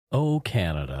Oh,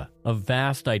 Canada, a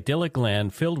vast idyllic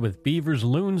land filled with beavers,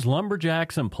 loons,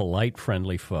 lumberjacks, and polite,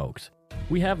 friendly folks.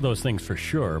 We have those things for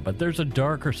sure, but there's a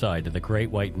darker side to the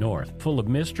Great White North, full of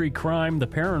mystery, crime, the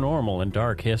paranormal, and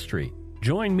dark history.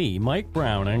 Join me, Mike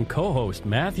Brown, and co-host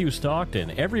Matthew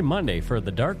Stockton every Monday for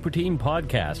the Dark Poutine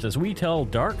podcast as we tell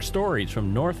dark stories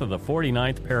from north of the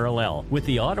 49th parallel, with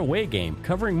the Ottawa game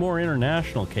covering more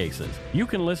international cases. You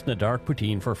can listen to Dark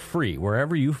Poutine for free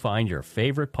wherever you find your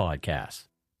favorite podcasts.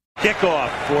 Kickoff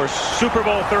for Super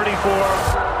Bowl 34.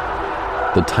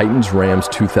 The Titans-Rams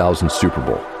 2000 Super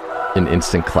Bowl, an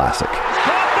instant classic.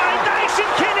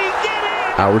 Can he get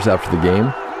it? Hours after the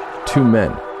game, two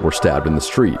men were stabbed in the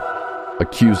street,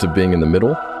 accused of being in the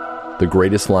middle, the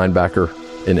greatest linebacker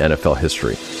in NFL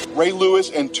history. Ray Lewis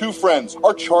and two friends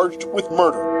are charged with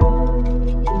murder.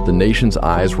 The nation's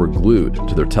eyes were glued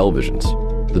to their televisions.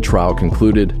 The trial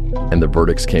concluded, and the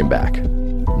verdicts came back.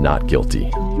 Not guilty.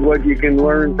 What you can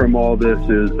learn from all this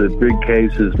is that big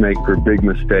cases make for big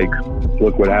mistakes.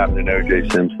 Look what happened in O.J.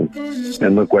 Simpson,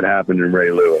 and look what happened in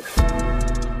Ray Lewis.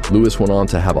 Lewis went on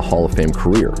to have a Hall of Fame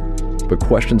career, but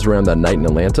questions around that night in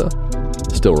Atlanta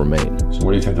still remain. So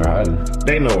what do you think they're hiding?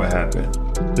 They know what happened.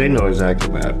 They know exactly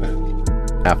what happened.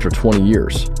 After 20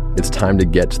 years, it's time to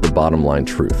get to the bottom line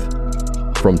truth.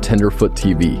 From Tenderfoot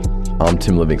TV, I'm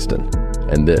Tim Livingston,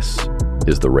 and this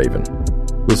is The Raven.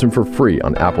 Listen for free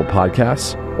on Apple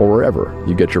Podcasts or wherever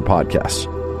you get your podcasts.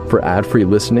 For ad-free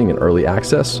listening and early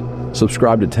access,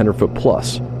 subscribe to Tenderfoot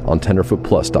Plus on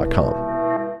tenderfootplus.com.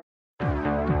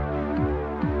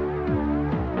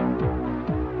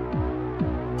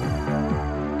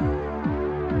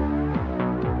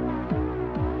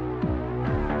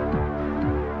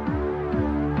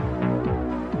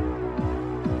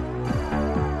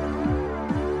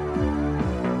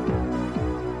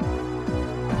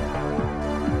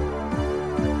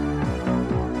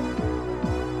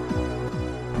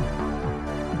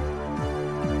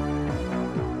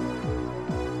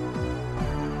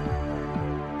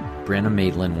 Brianna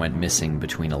Maitland went missing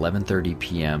between 11:30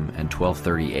 p.m. and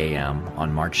 12:30 a.m.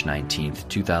 on March 19,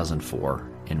 2004,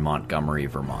 in Montgomery,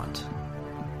 Vermont.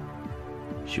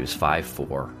 She was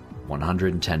 5'4",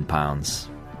 110 pounds,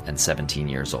 and 17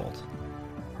 years old.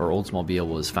 Her Oldsmobile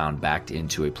was found backed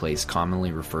into a place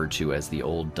commonly referred to as the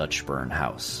Old Dutchburn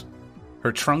House.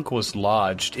 Her trunk was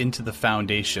lodged into the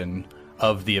foundation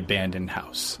of the abandoned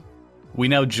house. We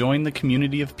now join the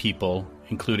community of people,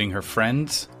 including her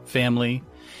friends, family,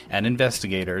 and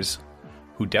investigators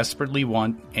who desperately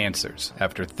want answers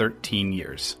after 13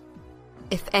 years.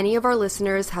 If any of our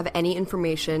listeners have any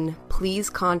information, please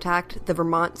contact the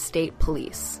Vermont State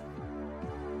Police.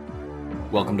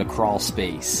 Welcome to Crawl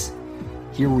Space.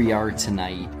 Here we are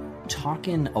tonight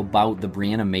talking about the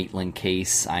Brianna Maitland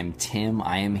case. I'm Tim.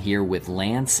 I am here with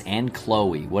Lance and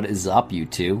Chloe. What is up, you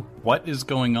two? What is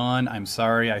going on? I'm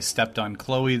sorry I stepped on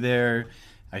Chloe there.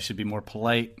 I should be more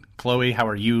polite. Chloe, how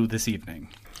are you this evening?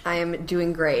 I am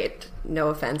doing great. No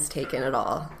offense taken at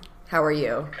all. How are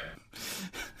you?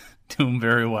 Doing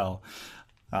very well.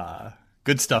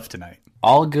 Good stuff tonight.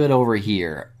 All good over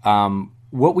here.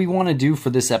 What we want to do for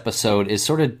this episode is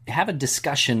sort of have a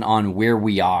discussion on where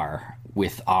we are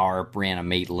with our Brianna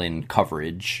Maitland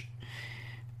coverage.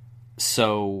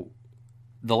 So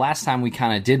the last time we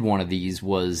kind of did one of these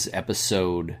was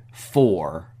episode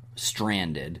 4,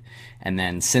 Stranded. And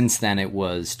then since then it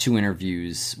was 2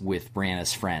 interviews with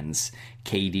Brianna's friends,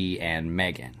 Katie and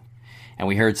Megan. And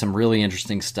we heard some really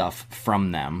interesting stuff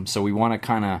from them. So we want to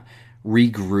kind of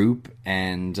regroup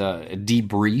and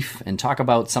debrief and talk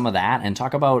about some of that and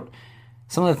talk about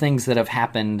some of the things that have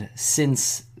happened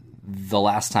since the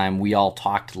last time we all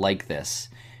talked like this,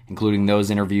 including those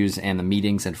interviews and the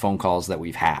meetings and phone calls that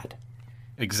we've had.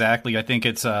 Exactly. I think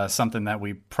it's something that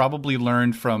we probably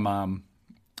learned from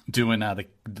doing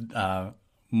the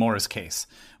Morris case,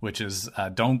 which is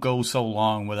don't go so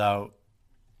long without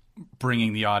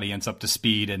bringing the audience up to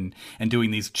speed and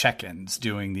doing these check-ins,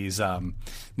 doing these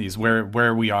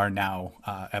where we are now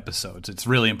episodes. It's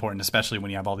really important, especially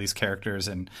when you have all these characters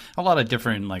and a lot of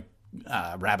different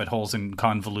rabbit holes and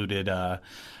convoluted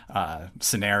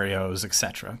scenarios,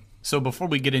 etc. So before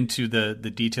we get into the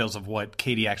details of what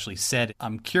Katie actually said,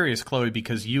 I'm curious, Chloe,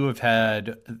 because you have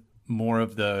had more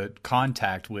of the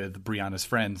contact with Brianna's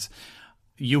friends.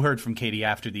 You heard from Katie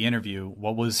after the interview.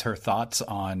 What was her thoughts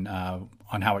on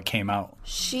how it came out?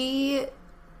 She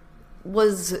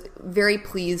was very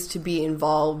pleased to be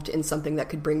involved in something that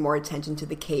could bring more attention to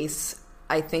the case.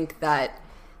 I think that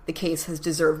the case has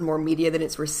deserved more media than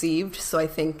it's received, so I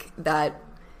think that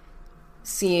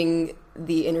seeing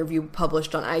the interview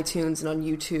published on iTunes and on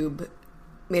YouTube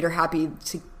made her happy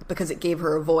because it gave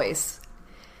her a voice.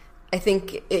 I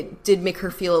think it did make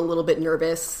her feel a little bit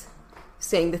nervous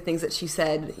saying the things that she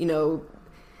said. You know,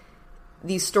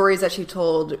 these stories that she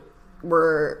told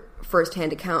were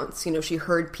firsthand accounts. You know, she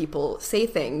heard people say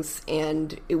things,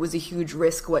 and it was a huge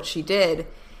risk what she did.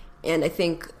 And I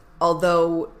think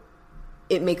although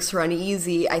it makes her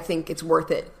uneasy, I think it's worth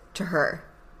it to her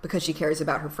because she cares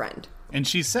about her friend. And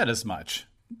she said as much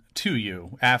to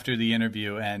you after the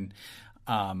interview. And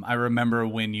I remember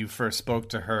when you first spoke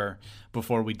to her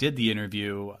before we did the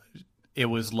interview, it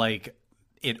was like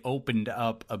it opened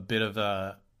up a bit of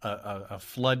a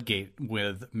floodgate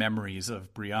with memories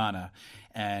of Brianna.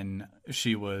 And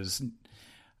she was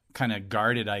kind of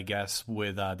guarded, I guess,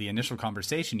 with the initial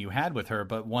conversation you had with her.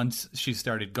 But once she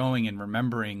started going and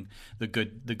remembering the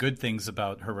good things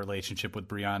about her relationship with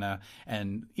Brianna,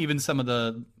 and even some of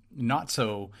the not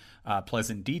so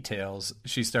pleasant details,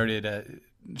 she started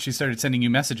sending you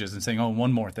messages and saying, "Oh,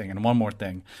 one more thing and one more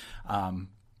thing."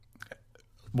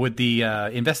 With the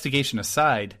investigation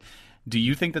aside, do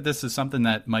you think that this is something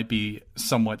that might be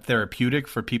somewhat therapeutic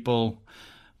for people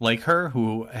like her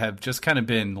who have just kind of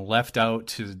been left out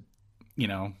to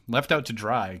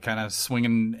dry, kind of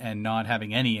swinging and not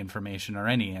having any information or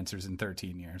any answers in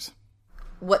 13 years?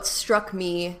 What struck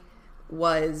me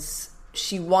was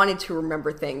she wanted to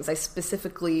remember things. I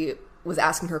specifically was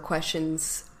asking her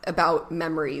questions about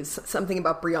memories, something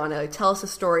about Brianna. Tell us a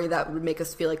story that would make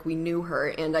us feel like we knew her.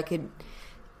 And I could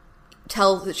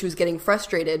tell that she was getting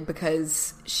frustrated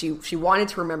because she wanted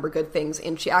to remember good things.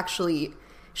 And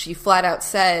she flat out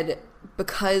said,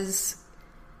 because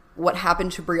what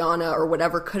happened to Brianna, or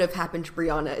whatever could have happened to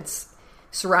Brianna, it's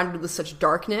surrounded with such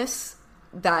darkness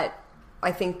that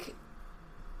I think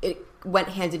it went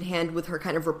hand in hand with her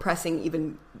kind of repressing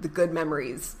even the good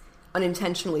memories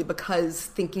unintentionally, because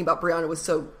thinking about Brianna was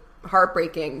so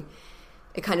heartbreaking.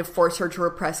 It kind of forced her to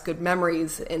repress good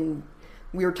memories. And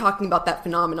we were talking about that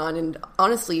phenomenon. And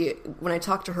honestly, when I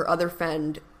talked to her other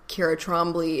friend, Kira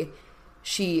Trombley,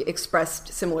 she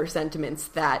expressed similar sentiments,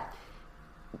 that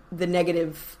the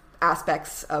negative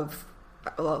aspects of,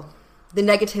 the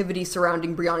negativity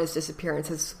surrounding Brianna's disappearance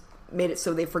has made it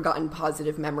so they've forgotten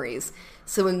positive memories.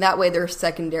 So in that way, they're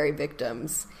secondary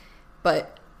victims.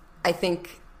 But I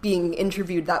think being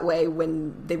interviewed that way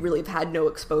when they really have had no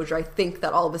exposure, I think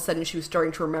that all of a sudden she was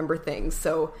starting to remember things.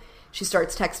 So she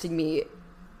starts texting me,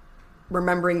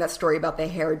 remembering that story about the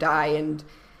hair dye and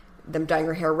them dyeing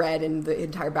her hair red, and the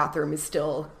entire bathroom is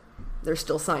there's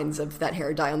still signs of that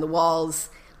hair dye on the walls.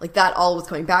 Like, that all was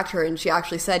coming back to her, and she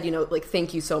actually said,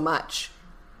 thank you so much.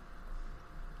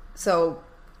 So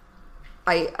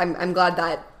I'm glad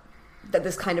that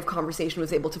this kind of conversation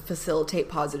was able to facilitate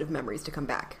positive memories to come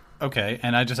back. Okay,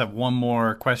 and I just have one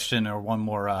more question, or one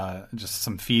more just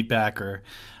some feedback or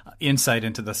insight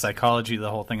into the psychology of the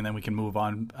whole thing, and then we can move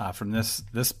on from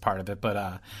this part of it.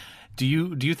 But do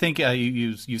you think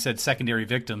you said secondary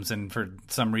victims, and for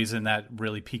some reason that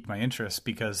really piqued my interest,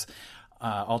 because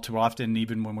all too often,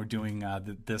 even when we're doing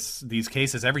these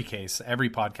cases, every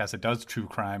podcast that does true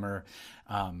crime or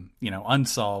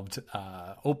unsolved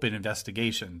open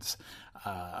investigations,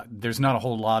 there's not a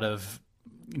whole lot of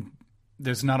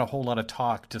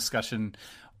talk, discussion,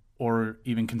 or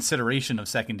even consideration of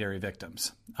secondary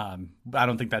victims. I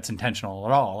don't think that's intentional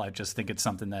at all. I just think it's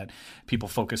something that people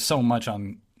focus so much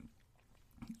on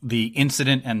the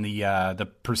incident and the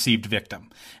perceived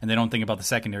victim, and they don't think about the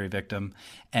secondary victim.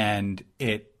 And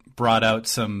it brought out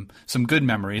some good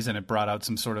memories, and it brought out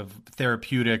some sort of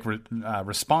therapeutic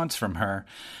response from her.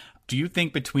 Do you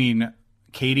think between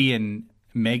Katie and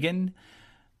Megan,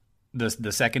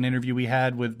 the second interview we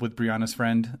had with Brianna's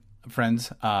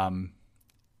friends,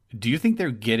 do you think they're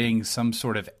getting some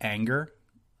sort of anger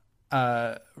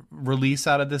release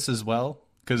out of this as well?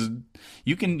 Because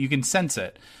you can sense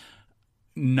it.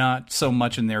 Not so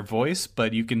much in their voice,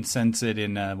 but you can sense it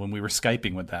in when we were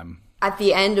Skyping with them. At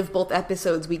the end of both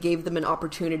episodes, we gave them an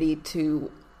opportunity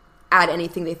to add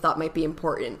anything they thought might be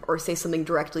important, or say something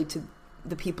directly to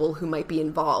the people who might be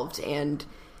involved. And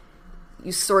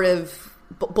you sort of,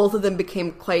 both of them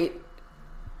became quite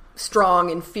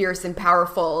strong and fierce and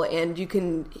powerful, and you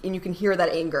can hear that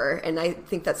anger. And I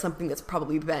think that's something that's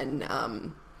probably been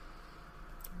an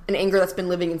anger that's been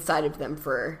living inside of them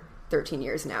for 13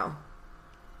 years now.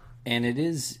 And it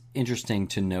is interesting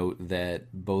to note that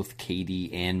both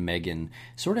Katie and Megan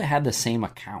sort of had the same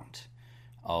account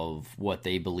of what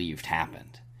they believed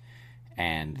happened.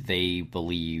 And they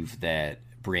believe that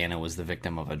Brianna was the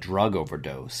victim of a drug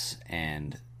overdose,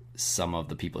 and some of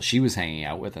the people she was hanging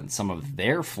out with and some of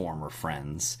their former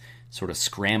friends sort of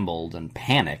scrambled and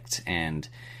panicked and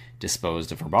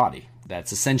disposed of her body.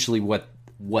 That's essentially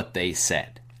what they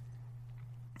said.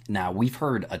 Now, we've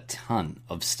heard a ton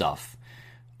of stuff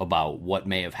about what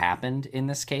may have happened in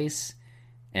this case,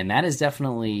 and that is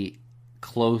definitely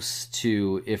close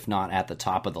to, if not at the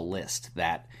top of the list,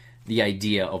 that the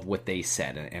idea of what they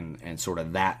said and sort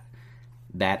of that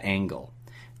angle.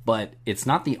 But it's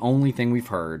not the only thing we've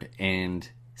heard, and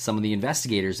some of the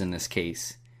investigators in this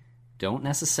case don't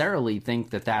necessarily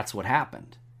think that that's what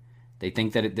happened. They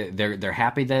think that they're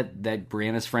happy that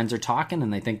Brianna's friends are talking,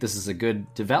 and they think this is a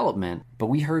good development. But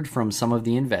we heard from some of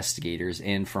the investigators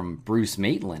and from Bruce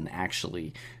Maitland,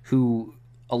 actually, who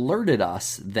alerted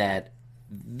us that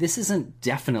this isn't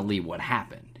definitely what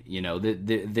happened. You know,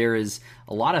 there is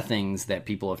a lot of things that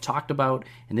people have talked about,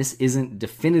 and this isn't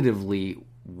definitively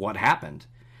what happened.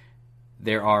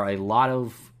 There are a lot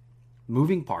of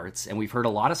moving parts, and we've heard a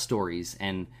lot of stories,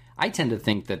 and I tend to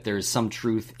think that there's some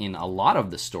truth in a lot of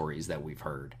the stories that we've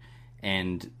heard,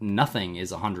 and nothing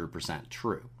is 100%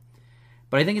 true.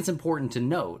 But I think it's important to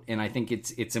note, and I think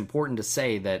it's important to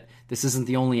say that this isn't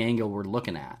the only angle we're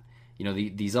looking at. You know,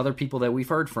 these other people that we've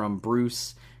heard from,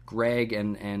 Bruce, Greg,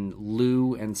 and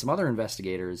Lou, and some other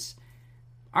investigators,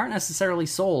 aren't necessarily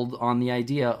sold on the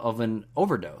idea of an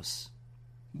overdose.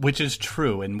 Which is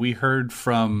true, and we heard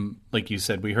from, like you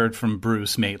said, we heard from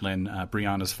Bruce Maitland,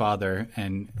 Brianna's father,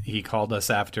 and he called us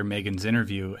after Megan's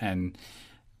interview and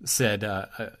said,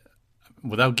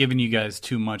 without giving you guys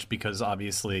too much, because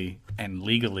obviously and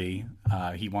legally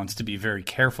he wants to be very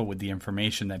careful with the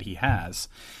information that he has,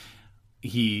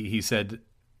 he said,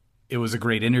 it was a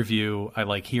great interview. I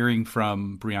like hearing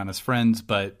from Brianna's friends,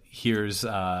 but here's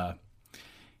a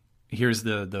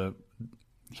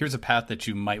path that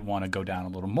you might want to go down a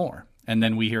little more. And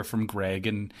then we hear from Greg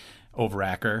and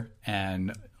Overacker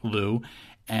and Lou,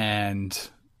 and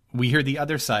we hear the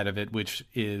other side of it, which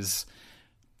is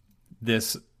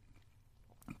this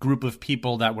group of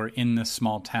people that were in this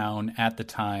small town at the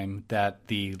time that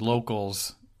the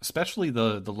locals, especially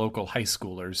the local high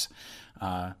schoolers,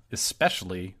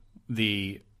 especially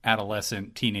the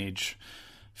adolescent teenage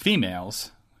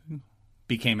females,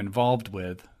 became involved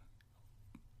with,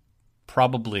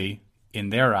 probably, in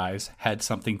their eyes, had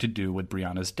something to do with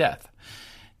Brianna's death.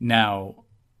 Now,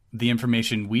 the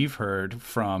information we've heard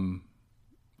from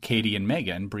Katie and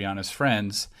Megan, Brianna's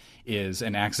friends, is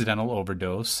an accidental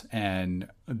overdose, and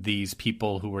these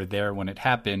people who were there when it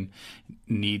happened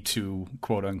need to,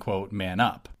 quote-unquote, man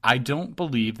up. I don't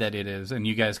believe that it is, and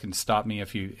you guys can stop me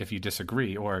if you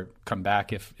disagree, or come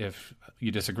back if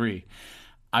you disagree.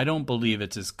 I don't believe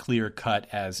it's as clear-cut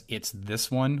as it's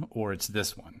this one or it's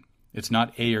this one. It's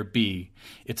not A or B.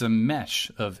 It's a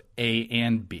mesh of A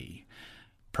and B.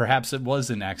 Perhaps it was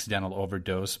an accidental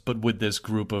overdose, but with this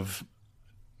group of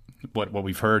what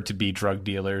we've heard to be drug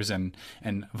dealers and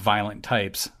violent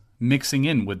types mixing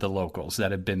in with the locals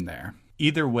that have been there.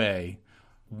 Either way,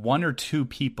 one or two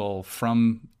people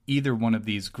from either one of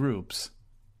these groups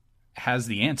has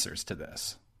the answers to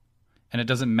this. And it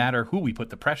doesn't matter who we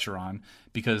put the pressure on,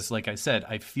 because, like I said,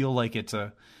 I feel like at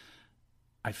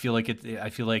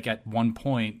one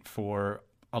point for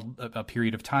a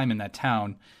period of time in that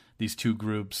town, these two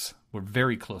groups were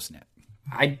very close-knit.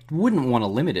 I wouldn't want to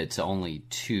limit it to only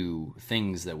two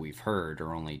things that we've heard,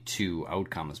 or only two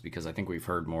outcomes, because I think we've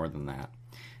heard more than that.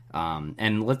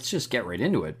 And let's just get right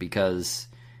into it, because,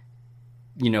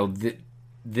 you know,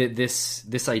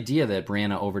 this idea that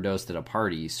Brianna overdosed at a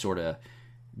party sort of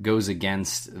goes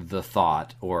against the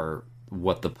thought, or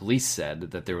what the police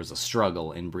said, that there was a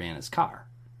struggle in Brianna's car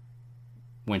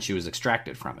when she was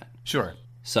extracted from it. Sure.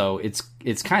 So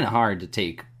it's kind of hard to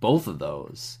take both of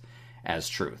those as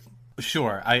truth.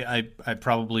 Sure. I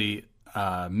probably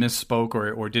misspoke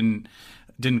or didn't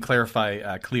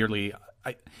clarify clearly.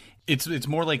 It's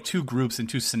more like two groups and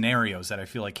two scenarios that I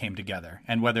feel like came together,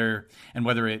 and whether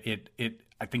it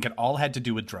I think it all had to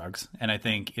do with drugs. And I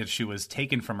think if she was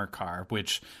taken from her car,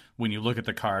 which when you look at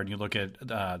the car and you look at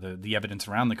the evidence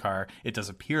around the car, it does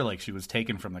appear like she was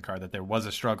taken from the car, that there was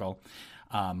a struggle.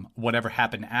 Whatever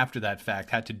happened after that fact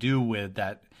had to do with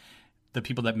that the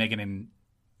people that Megan and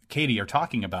Katie are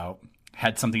talking about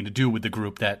had something to do with the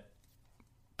group that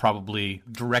probably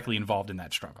directly involved in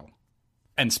that struggle.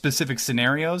 And specific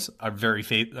scenarios are very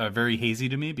hazy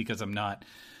to me, because I'm not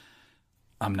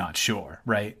sure,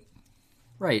 right?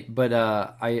 Right, but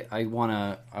I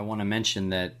wanna mention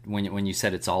that when you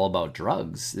said it's all about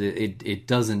drugs, it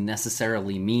doesn't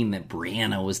necessarily mean that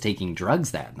Brianna was taking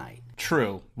drugs that night.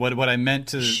 True. What I meant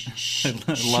to she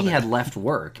had left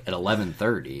work at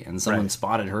 11:30, and someone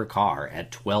spotted her car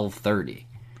at 12:30.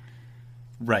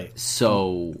 Right.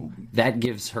 So that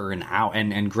gives her an hour,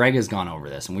 and Greg has gone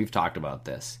over this, and we've talked about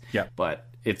this. Yeah. But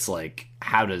it's like,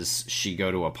 how does she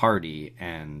go to a party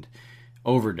and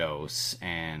overdose,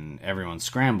 and everyone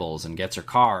scrambles and gets her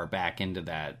car back into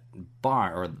that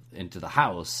bar or into the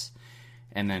house,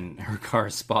 and then her car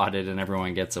is spotted and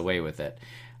everyone gets away with it.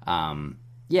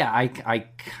 I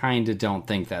kind of don't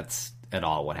think that's at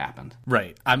all what happened.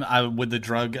 Right. I with the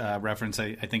drug reference,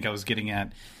 I think I was getting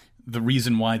at the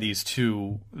reason why these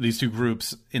two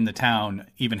groups in the town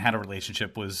even had a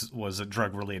relationship was a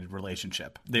drug related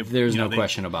relationship. There's no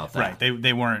question about that. Right.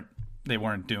 They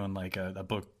weren't doing like a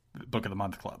book of the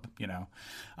month club,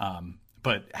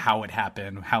 but how it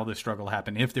happened, how the struggle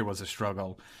happened, if there was a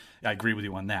struggle, I agree with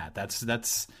you on that.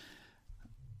 That's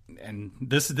and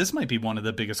this might be one of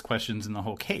the biggest questions in the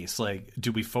whole case. Like,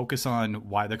 do we focus on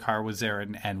why the car was there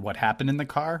and what happened in the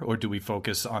car, or do we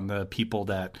focus on the people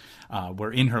that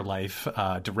were in her life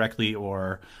directly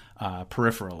or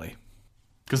peripherally?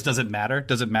 Because does it matter?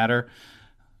 Does it matter?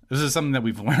 This is something that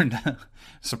we've learned.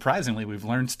 Surprisingly, we've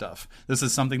learned stuff. This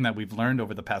is something that we've learned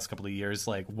over the past couple of years.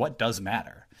 Like, what does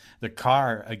matter? The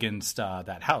car against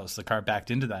that house, the car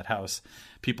backed into that house,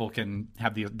 people can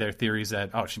have their theories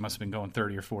that, oh, she must have been going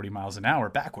 30 or 40 miles an hour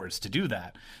backwards to do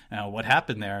that. Now, what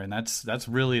happened there? And that's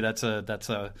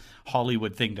a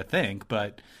Hollywood thing to think,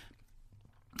 but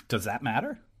does that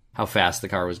matter? How fast the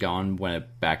car was going when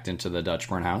it backed into the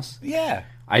Dutchburn house? Yeah.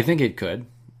 I think it could.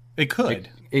 It could.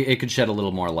 It could shed a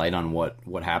little more light on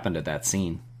what happened at that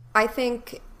scene. I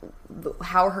think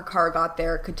how her car got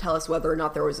there could tell us whether or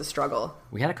not there was a struggle.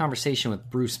 We had a conversation with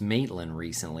Bruce Maitland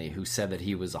recently, who said that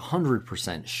he was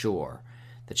 100% sure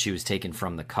that she was taken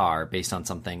from the car based on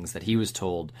some things that he was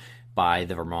told by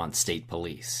the Vermont State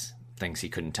Police, things he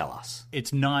couldn't tell us.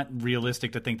 It's not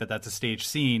realistic to think that that's a staged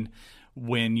scene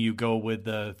when you go with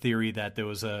the theory that there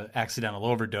was a accidental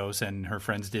overdose and her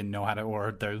friends didn't know how to,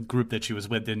 or the group that she was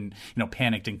with didn't,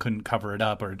 panicked and couldn't cover it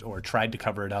up or tried to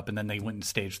cover it up, and then they went and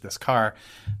staged this car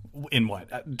in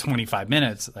 25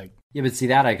 minutes. Like, yeah, but see,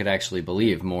 that I could actually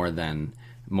believe more than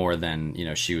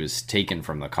she was taken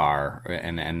from the car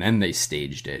and then they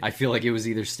staged it. I feel like it was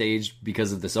either staged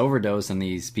because of this overdose and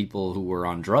these people who were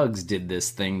on drugs did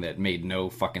this thing that made no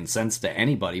fucking sense to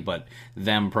anybody but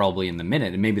them probably in the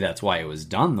minute, and maybe that's why it was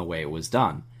done the way it was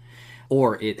done.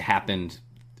 Or it happened,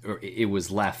 or it was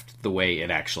left the way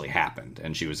it actually happened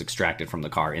and she was extracted from the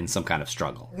car in some kind of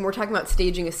struggle. When we're talking about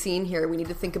staging a scene here, we need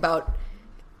to think about,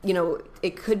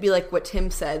 it could be like what Tim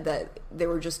said, that they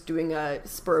were just doing a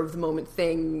spur-of-the-moment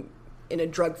thing in a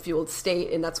drug-fueled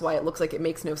state, and that's why it looks like it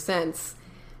makes no sense.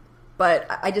 But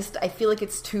I feel like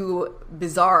it's too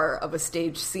bizarre of a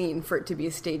staged scene for it to be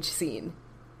a staged scene.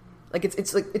 Like,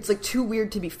 it's like too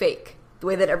weird to be fake, the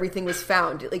way that everything was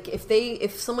found. Like,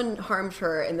 if someone harmed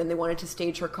her and then they wanted to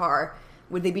stage her car,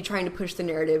 would they be trying to push the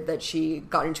narrative that she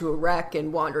got into a wreck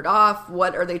and wandered off?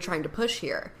 What are they trying to push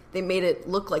here? They made it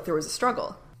look like there was a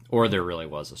struggle. Or there really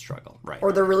was a struggle, right?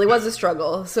 Or there really was a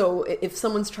struggle. So if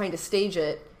someone's trying to stage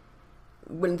it,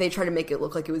 wouldn't they try to make it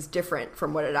look like it was different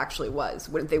from what it actually was?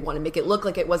 Wouldn't they want to make it look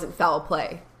like it wasn't foul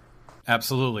play?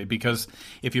 Absolutely, because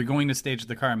if you're going to stage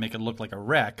the car and make it look like a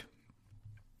wreck,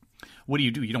 what do?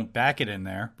 You don't back it in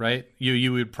there, right?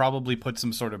 You would probably put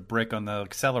some sort of brick on the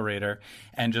accelerator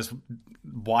and just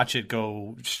watch it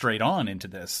go straight on into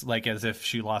this, like as if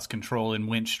she lost control and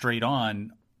went straight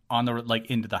on the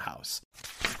into the house.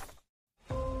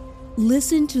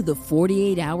 Listen to the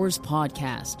 48 Hours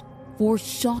podcast for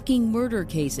shocking murder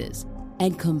cases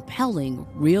and compelling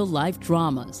real-life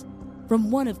dramas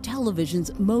from one of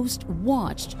television's most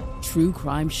watched true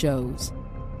crime shows.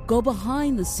 Go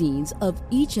behind the scenes of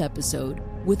each episode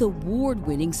with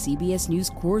award-winning CBS News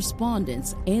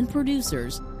correspondents and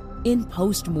producers in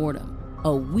Postmortem,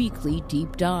 a weekly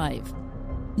deep dive.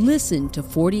 Listen to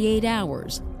 48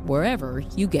 Hours wherever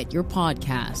you get your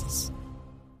podcasts.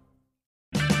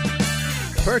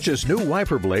 Purchase new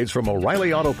wiper blades from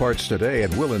O'Reilly Auto Parts today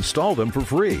and we'll install them for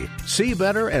free. See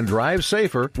better and drive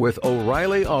safer with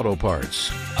O'Reilly Auto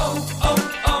Parts.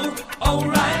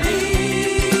 O'Reilly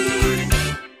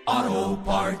Auto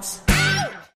Parts.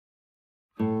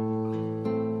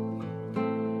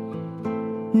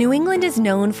 New England is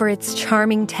known for its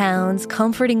charming towns,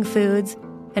 comforting foods,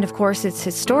 and of course its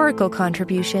historical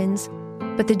contributions.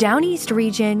 But the Down East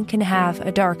region can have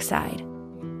a dark side.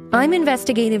 I'm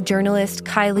investigative journalist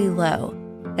Kylie Lowe,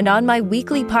 and on my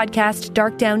weekly podcast,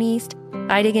 Dark Down East,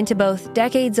 I dig into both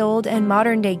decades-old and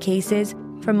modern-day cases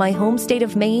from my home state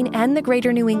of Maine and the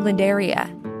greater New England area.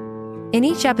 In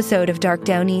each episode of Dark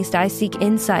Down East, I seek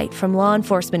insight from law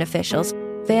enforcement officials,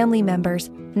 family members,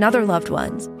 and other loved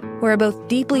ones who are both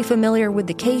deeply familiar with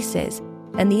the cases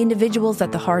and the individuals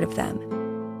at the heart of them.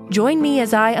 Join me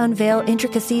as I unveil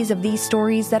intricacies of these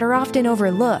stories that are often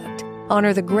overlooked,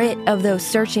 honor the grit of those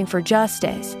searching for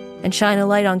justice, and shine a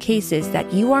light on cases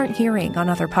that you aren't hearing on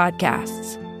other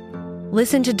podcasts.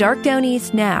 Listen to Dark Down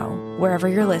East now, wherever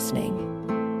you're listening.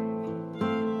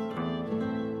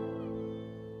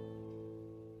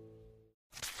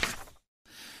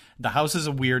 The house is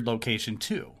a weird location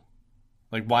too.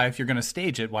 Like, why, if you're going to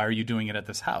stage it, why are you doing it at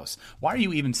this house? Why are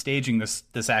you even staging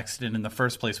this accident in the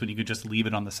first place when you could just leave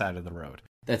it on the side of the road?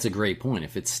 That's a great point.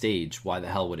 If it's staged, why the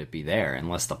hell would it be there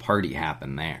unless the party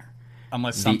happened there?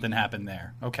 Unless something happened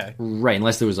there. Okay. Right,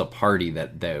 unless there was a party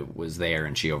that was there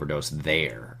and she overdosed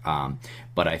there.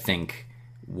 But I think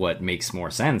what makes more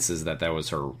sense is that was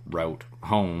her route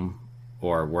home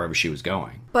or wherever she was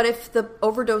going. But if the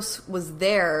overdose was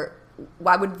there,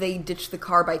 why would they ditch the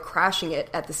car by crashing it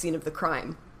at the scene of the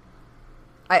crime?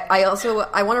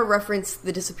 I want to reference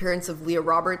the disappearance of Leah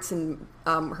Roberts, and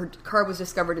her car was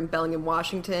discovered in Bellingham,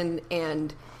 Washington,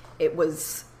 and it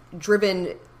was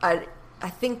driven at, I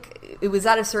think it was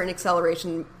at a certain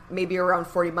acceleration, maybe around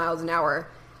 40 miles an hour,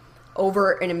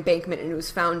 over an embankment, and it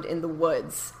was found in the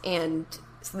woods. And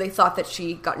so they thought that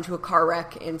she got into a car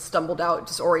wreck and stumbled out,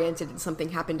 disoriented, and something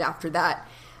happened after that.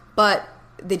 But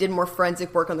they did more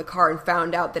forensic work on the car and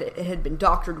found out that it had been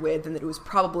doctored with, and that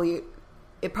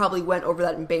it probably went over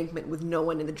that embankment with no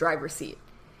one in the driver's seat.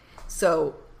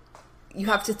 So you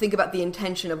have to think about the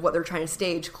intention of what they're trying to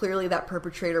stage. Clearly that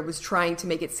perpetrator was trying to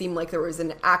make it seem like there was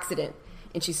an accident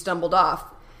and she stumbled off.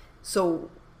 So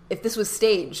if this was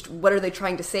staged, what are they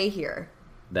trying to say here?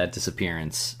 That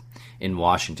disappearance in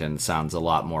Washington sounds a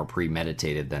lot more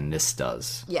premeditated than this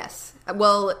does. Yes.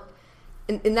 Well,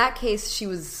 in that case, she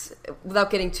was, without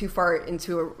getting too far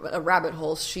into a rabbit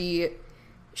hole, she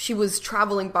was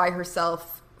traveling by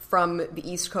herself from the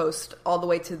East Coast all the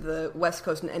way to the West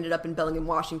Coast and ended up in Bellingham,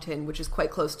 Washington, which is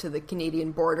quite close to the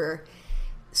Canadian border.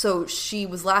 So she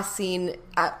was last seen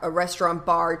at a restaurant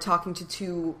bar talking to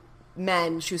two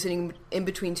men. She was sitting in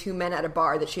between two men at a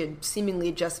bar that she had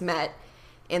seemingly just met,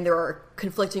 and there are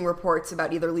conflicting reports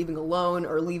about either leaving alone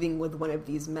or leaving with one of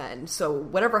these men. So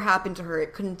whatever happened to her,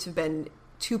 it couldn't have been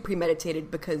too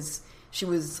premeditated because she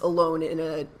was alone in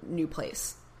a new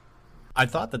place. I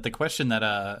thought that the question that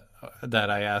I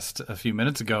asked a few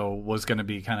minutes ago was going to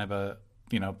be kind of a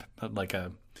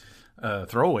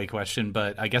throwaway question,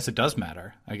 but I guess it does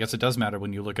matter. I guess it does matter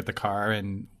when you look at the car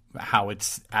and how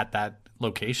it's at that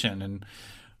location and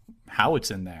how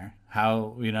it's in there.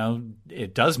 How,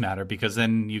 it does matter, because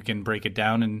then you can break it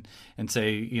down and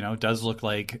say, it does look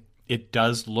like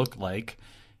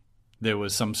there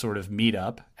was some sort of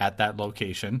meetup at that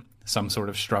location, some sort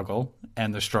of struggle,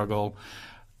 and the struggle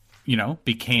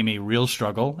became a real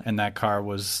struggle, and that car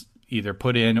was either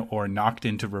put in or knocked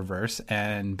into reverse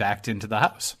and backed into the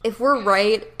house. If we're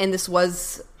right, and this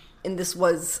was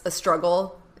a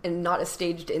struggle and not a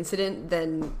staged incident,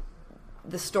 then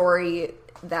the story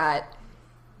that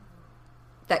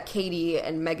Katie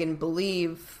and Megan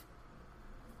believe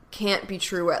can't be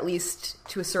true, at least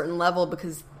to a certain level,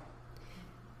 because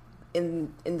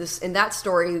in that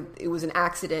story, it was an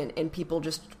accident and people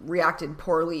just reacted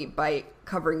poorly by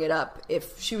covering it up.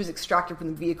 If she was extracted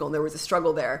from the vehicle and there was a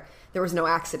struggle there was no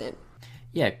accident.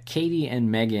 Yeah, Katie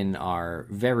and Megan are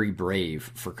very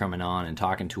brave for coming on and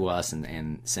talking to us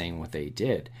and saying what they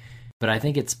did. But I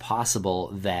think it's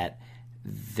possible that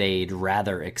they'd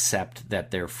rather accept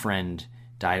that their friend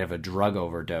died of a drug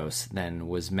overdose than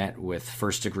was met with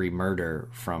first-degree murder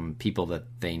from people that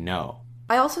they know.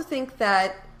 I also think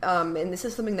that, and this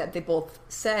is something that they both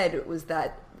said, was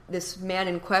that this man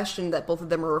in question that both of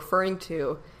them are referring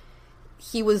to,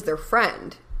 he was their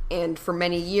friend. And for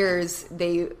many years,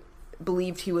 they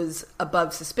believed he was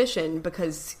above suspicion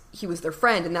because he was their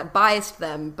friend, and that biased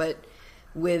them. But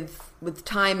with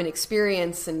time and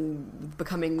experience and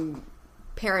becoming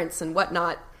parents and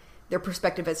whatnot, their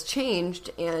perspective has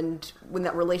changed. And when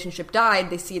that relationship died,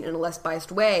 they see it in a less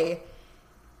biased way.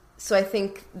 So I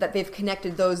think that they've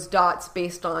connected those dots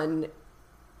based on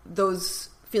those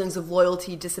feelings of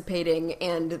loyalty dissipating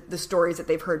and the stories that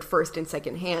they've heard first and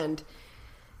second hand.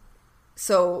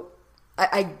 So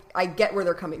I get where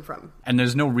they're coming from. And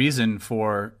there's no reason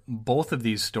for both of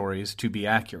these stories to be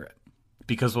accurate,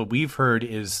 because what we've heard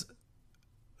is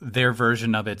their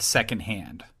version of it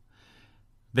secondhand.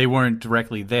 They weren't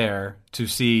directly there to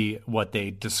see what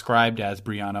they described as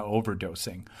Brianna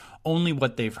overdosing. Only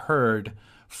what they've heard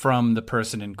from the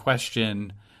person in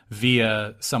question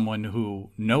via someone who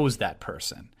knows that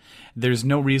person. There's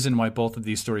no reason why both of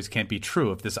these stories can't be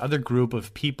true. If this other group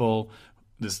of people,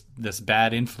 this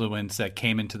bad influence that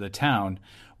came into the town,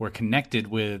 were connected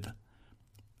with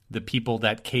the people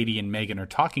that Katie and Megan are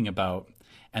talking about,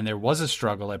 and there was a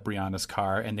struggle at Brianna's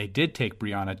car, and they did take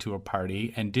Brianna to a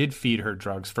party and did feed her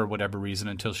drugs for whatever reason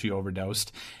until she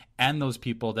overdosed, and those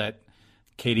people that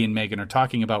Katie and Megan are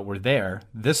talking about were there,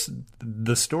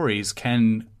 the stories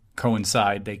can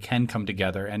coincide, they can come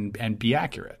together and be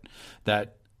accurate.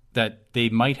 That they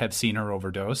might have seen her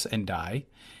overdose and die,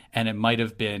 and it might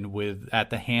have been at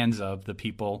the hands of the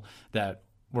people that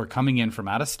were coming in from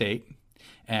out of state.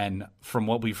 And from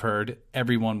what we've heard,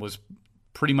 everyone was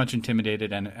pretty much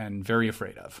intimidated and very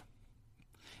afraid of.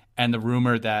 And the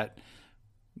rumor that,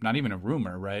 not even a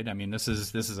rumor, right? I mean, this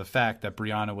is a fact that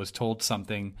Brianna was told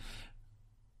something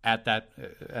at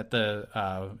the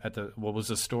what was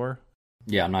the store?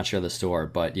 Yeah, I'm not sure the store,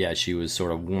 but yeah, she was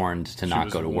sort of warned to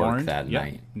not go to work that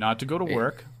night. Not to go to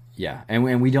work. Yeah,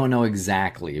 and we don't know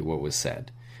exactly what was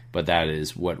said, but that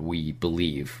is what we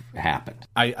believe happened.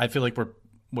 I feel like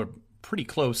we're pretty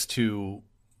close to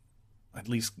at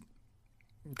least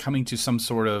coming to some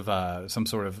sort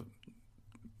of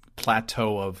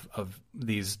plateau of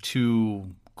these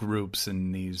two groups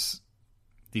and these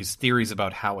theories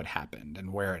about how it happened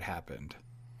and where it happened.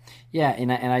 Yeah,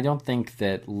 and I don't think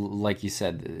that, like you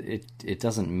said, it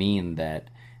doesn't mean that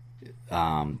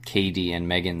Katie and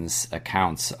Megan's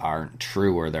accounts aren't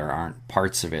true, or there aren't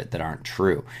parts of it that aren't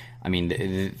true. I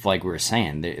mean, like we were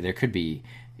saying, there could be,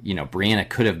 Brianna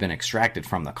could have been extracted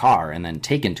from the car and then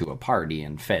taken to a party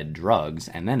and fed drugs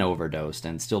and then overdosed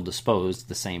and still disposed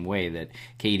the same way that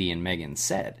Katie and Megan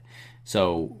said.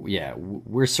 So, yeah,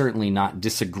 we're certainly not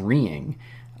disagreeing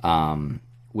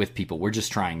with people. We're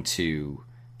just trying to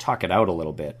talk it out a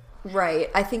little bit. Right.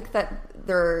 I think that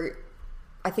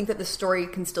the story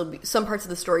can still be, some parts of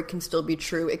the story can still be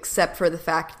true, except for the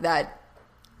fact that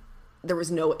there was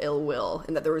no ill will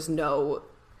and that there was no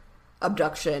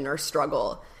abduction or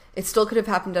struggle. It still could have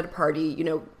happened at a party.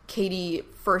 Katie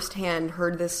firsthand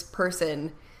heard this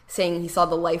person saying he saw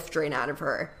the life drain out of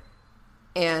her.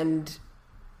 And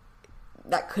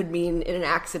that could mean in an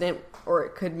accident, or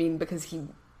it could mean because he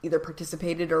either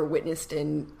participated or witnessed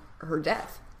in her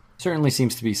death. Certainly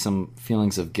seems to be some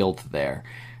feelings of guilt there.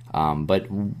 But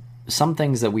some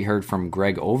things that we heard from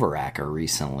Greg Overacker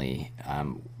recently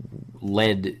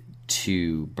led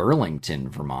to Burlington,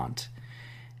 Vermont.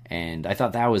 And I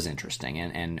thought that was interesting,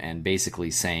 and basically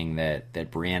saying that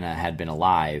Brianna had been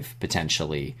alive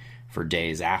potentially for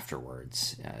days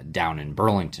afterwards down in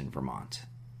Burlington, Vermont.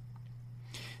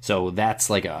 So that's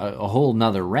like a whole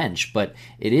nother wrench, but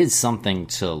it is something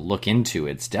to look into.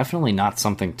 It's definitely not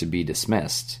something to be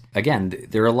dismissed. Again,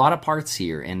 there are a lot of parts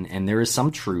here, and there is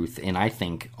some truth in, I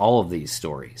think, all of these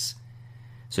stories.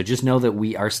 So just know that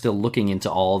we are still looking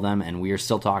into all of them, and we are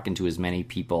still talking to as many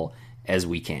people as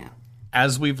we can.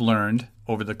 As we've learned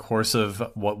over the course of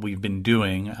what we've been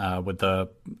doing with the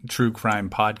true crime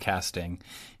podcasting,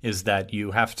 is that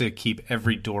you have to keep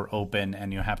every door open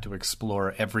and you have to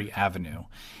explore every avenue.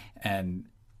 And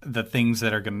the things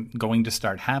that are going to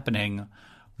start happening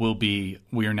will be,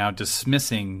 we are now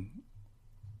dismissing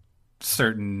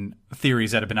certain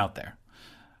theories that have been out there.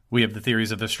 We have the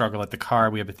theories of the struggle at the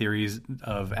car. We have the theories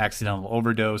of accidental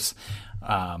overdose.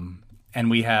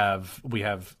 And we have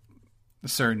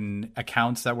certain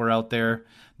accounts that were out there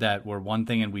that were one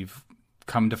thing, and we've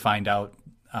come to find out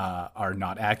are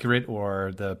not accurate,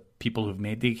 or the people who've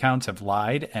made the accounts have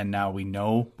lied, and now we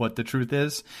know what the truth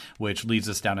is, which leads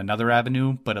us down another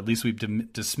avenue. But at least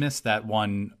we've dismissed that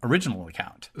one original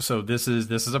account. So this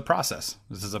is a process.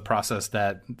 This is a process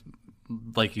that,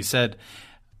 like you said,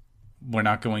 we're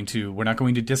not going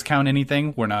to discount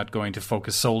anything. We're not going to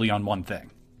focus solely on one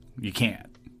thing. You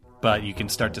can't, but you can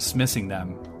start dismissing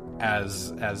them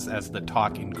as the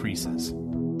talk increases.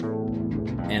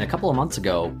 And a couple of months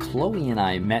ago, Chloe and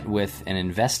I met with an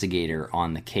investigator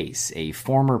on the case, a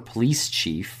former police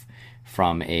chief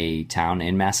from a town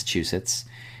in Massachusetts.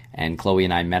 And Chloe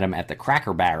and I met him at the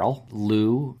Cracker Barrel.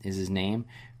 Lou is his name.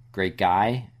 Great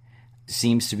guy.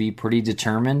 Seems to be pretty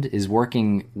determined. Is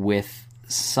working with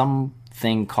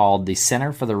something called the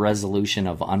Center for the Resolution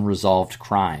of Unresolved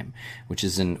Crime, which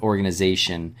is an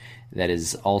organization that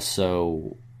is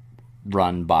also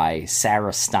run by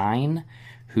Sarah Stein,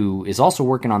 who is also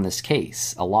working on this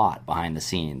case a lot behind the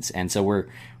scenes. And so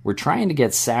we're trying to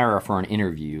get Sarah for an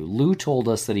interview. Lou told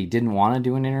us that he didn't want to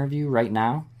do an interview right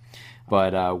now,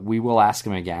 but we will ask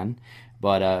him again.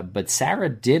 But Sarah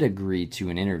did agree to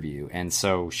an interview, and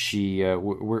so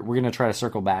we're going to try to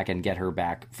circle back and get her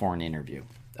back for an interview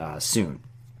soon.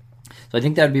 So I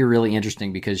think that would be really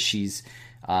interesting because she's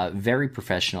very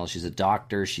professional. She's a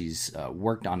doctor. She's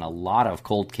worked on a lot of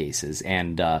cold cases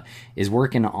and is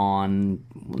working on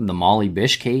the Molly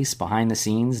Bish case behind the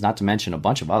scenes, not to mention a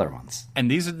bunch of other ones. And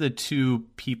these are the two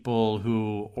people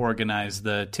who organized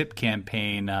the tip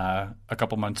campaign a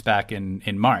couple months back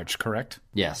in March, correct?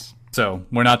 Yes. So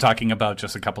we're not talking about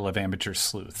just a couple of amateur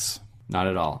sleuths. Not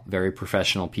at all. Very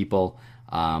professional people.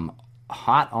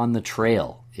 Hot on the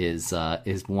trail is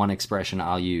one expression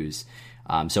I'll use.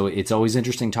 So it's always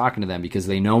interesting talking to them because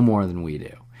they know more than we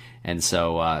do. And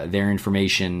so their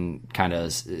information kind of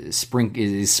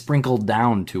is sprinkled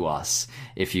down to us,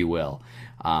 if you will.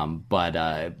 But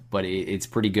it's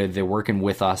pretty good. They're working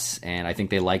with us, and I think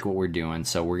they like what we're doing.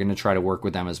 So we're going to try to work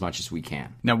with them as much as we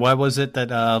can. Now, why was it that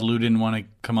Lou didn't want to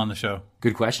come on the show?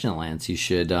 Good question, Lance. You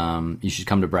should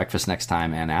come to breakfast next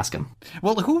time and ask him.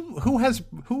 Well,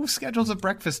 who schedules a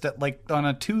breakfast at on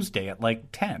a Tuesday at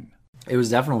 10? It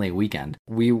was definitely a weekend.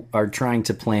 We are trying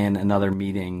to plan another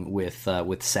meeting with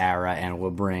Sarah, and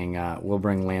we'll bring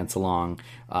Lance along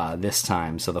this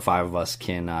time so the five of us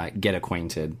can get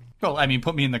acquainted. Well, I mean,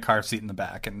 put me in the car seat in the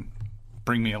back and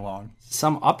bring me along.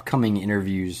 Some upcoming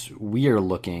interviews we are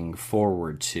looking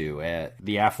forward to.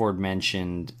 The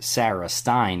aforementioned Sarah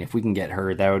Stein, if we can get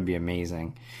her, that would be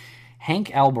amazing. Hank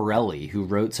Albarelli, who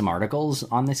wrote some articles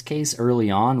on this case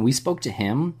early on, we spoke to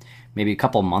him maybe a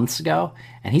couple months ago,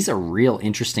 and he's a real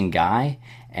interesting guy,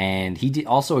 and he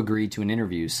also agreed to an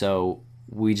interview, so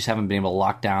we just haven't been able to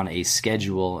lock down a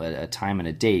schedule, a time and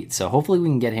a date. So hopefully we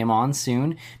can get him on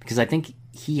soon, because I think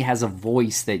he has a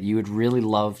voice that you would really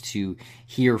love to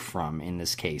hear from in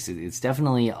this case. It's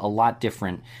definitely a lot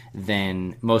different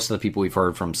than most of the people we've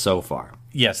heard from so far.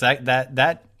 Yes,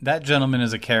 that gentleman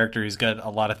is a character. He's got a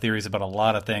lot of theories about a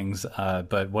lot of things,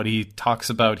 but what he talks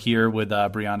about here with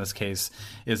Brianna's case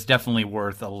is definitely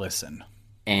worth a listen.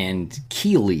 And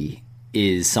Keely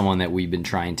is someone that we've been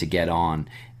trying to get on.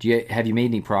 Have you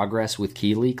made any progress with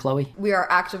Keely, Chloe? We are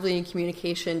actively in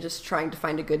communication, just trying to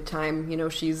find a good time. You know,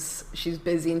 she's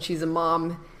busy and she's a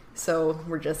mom, so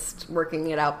we're just working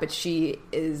it out. But she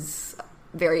is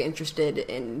very interested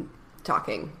in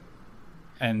talking.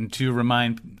 And to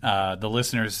remind the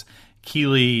listeners,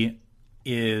 Keely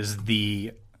is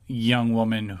the young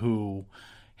woman who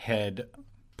had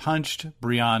punched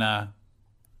Brianna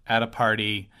at a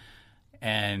party,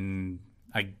 and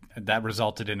that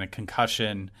resulted in a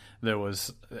concussion. There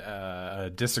was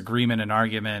a disagreement, an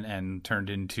argument, and turned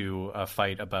into a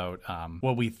fight about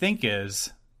what we think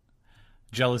is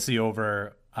jealousy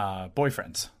over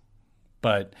boyfriends.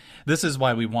 But this is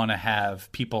why we want to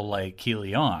have people like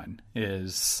Keely on,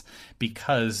 is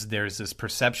because there's this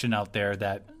perception out there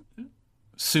that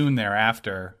soon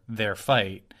thereafter their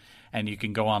fight, and you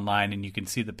can go online and you can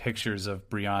see the pictures of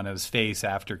Brianna's face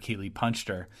after Keely punched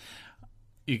her.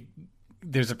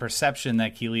 There's a perception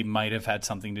that Keely might have had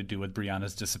something to do with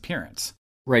Brianna's disappearance.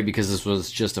 Right, because this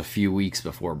was just a few weeks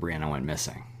before Brianna went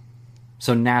missing.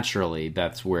 So naturally,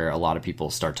 that's where a lot of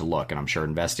people start to look, and I'm sure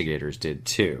investigators did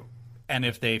too. And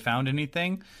if they found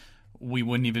anything, we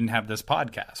wouldn't even have this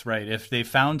podcast, right? If they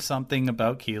found something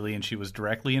about Keely and she was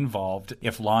directly involved,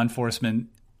 if law enforcement,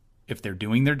 if they're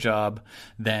doing their job,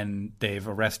 then they've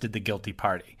arrested the guilty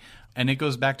party. And it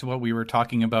goes back to what we were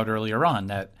talking about earlier on,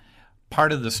 that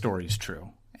part of the story is true.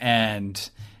 And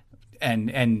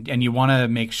you want to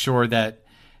make sure that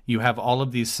you have all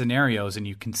of these scenarios and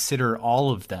you consider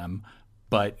all of them,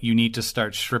 but you need to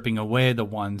start stripping away the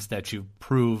ones that you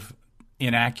prove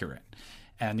inaccurate.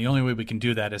 And the only way we can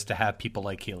do that is to have people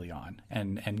like Keely on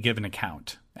and give an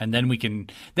account. And then we can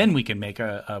make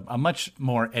a much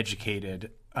more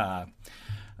educated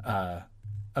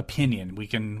opinion. We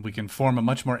can form a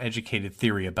much more educated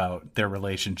theory about their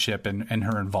relationship and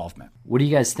her involvement. What do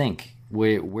you guys think?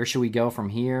 Where should we go from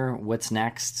here? What's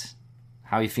next?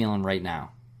 How are you feeling right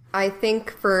now? I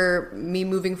think for me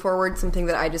moving forward, something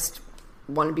that I just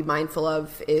want to be mindful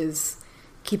of is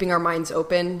keeping our minds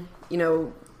open. You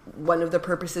know, one of the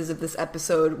purposes of this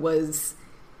episode was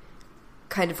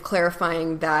kind of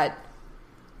clarifying that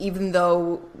even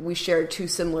though we shared two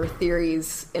similar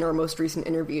theories in our most recent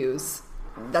interviews,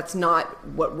 that's not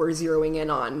what we're zeroing in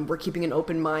on. We're keeping an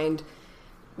open mind.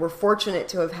 We're fortunate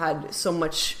to have had so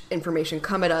much information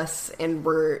come at us, and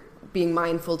we're being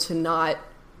mindful to not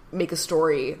make a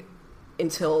story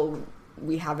until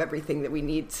we have everything that we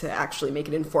need to actually make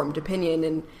an informed opinion.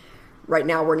 And right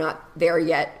now we're not there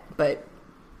yet, but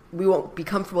we won't be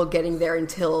comfortable getting there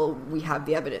until we have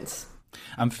the evidence.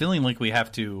 I'm feeling like we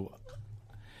have to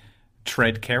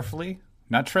tread carefully,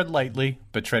 not tread lightly,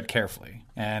 but tread carefully,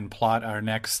 and plot our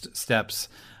next steps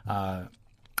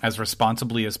as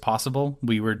responsibly as possible.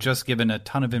 We were just given a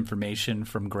ton of information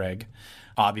from Greg,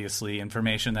 obviously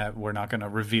information that we're not going to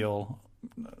reveal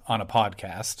on a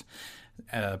podcast,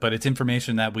 but it's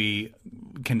information that we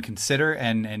can consider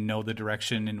and know the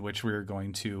direction in which we're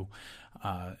going to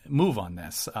move on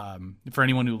this. For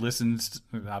anyone who listens,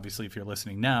 obviously if you're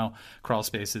listening now, Crawl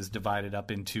Space is divided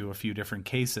up into a few different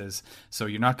cases. So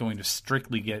you're not going to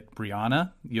strictly get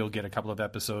Brianna. You'll get a couple of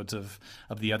episodes of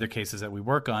the other cases that we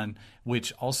work on,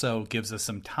 which also gives us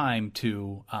some time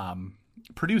to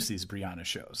produce these Brianna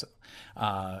shows.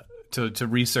 To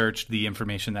research the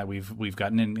information that we've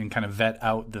gotten and kind of vet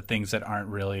out the things that aren't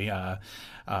really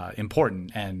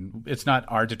important. And it's not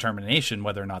our determination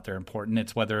whether or not they're important.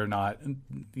 It's whether or not,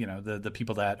 the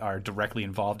people that are directly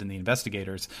involved in the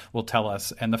investigators will tell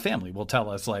us, and the family will tell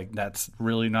us, like, that's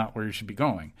really not where you should be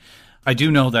going. I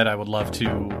do know that I would love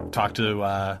to talk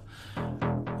to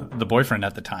the boyfriend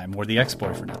at the time, or the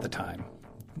ex-boyfriend at the time,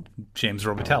 James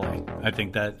Robitelli.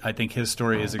 I think his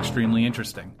story is extremely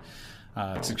interesting.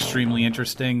 It's extremely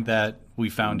interesting that we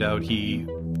found out he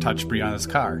touched Brianna's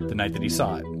car the night that he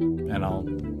saw it, and I'll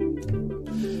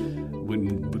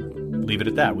leave it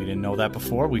at that. We didn't know that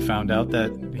before. We found out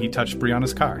that he touched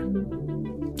Brianna's car.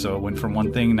 So it went from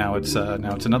one thing, now it's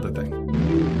another thing.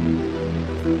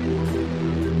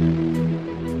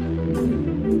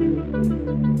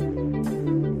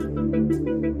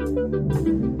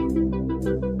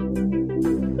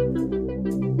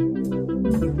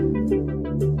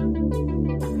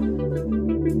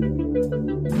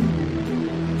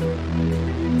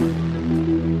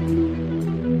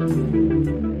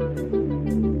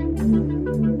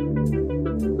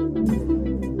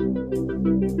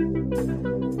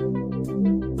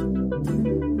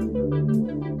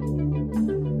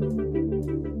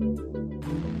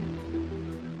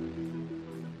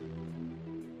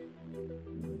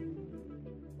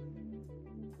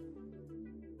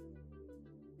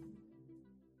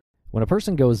 When a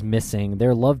person goes missing,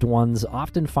 their loved ones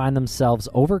often find themselves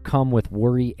overcome with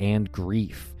worry and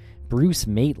grief. Bruce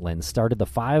Maitland started the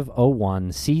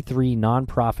 501c3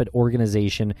 nonprofit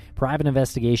organization Private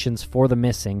Investigations for the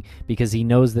Missing because he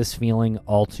knows this feeling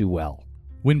all too well.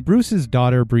 When Bruce's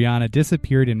daughter Brianna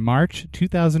disappeared in March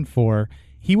 2004,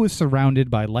 he was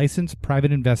surrounded by licensed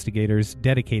private investigators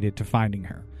dedicated to finding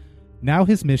her. Now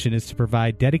his mission is to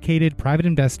provide dedicated private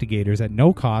investigators at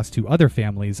no cost to other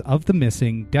families of the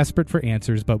missing, desperate for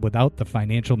answers but without the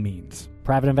financial means.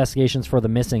 Private Investigations for the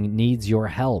Missing needs your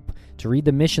help. To read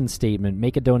the mission statement,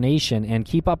 make a donation, and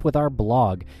keep up with our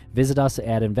blog, visit us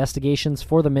at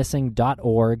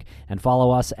investigationsforthemissing.org and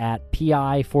follow us at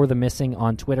PI for the Missing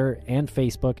on Twitter and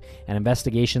Facebook, and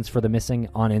Investigations for the Missing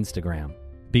on Instagram.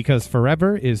 Because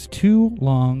forever is too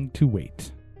long to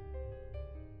wait.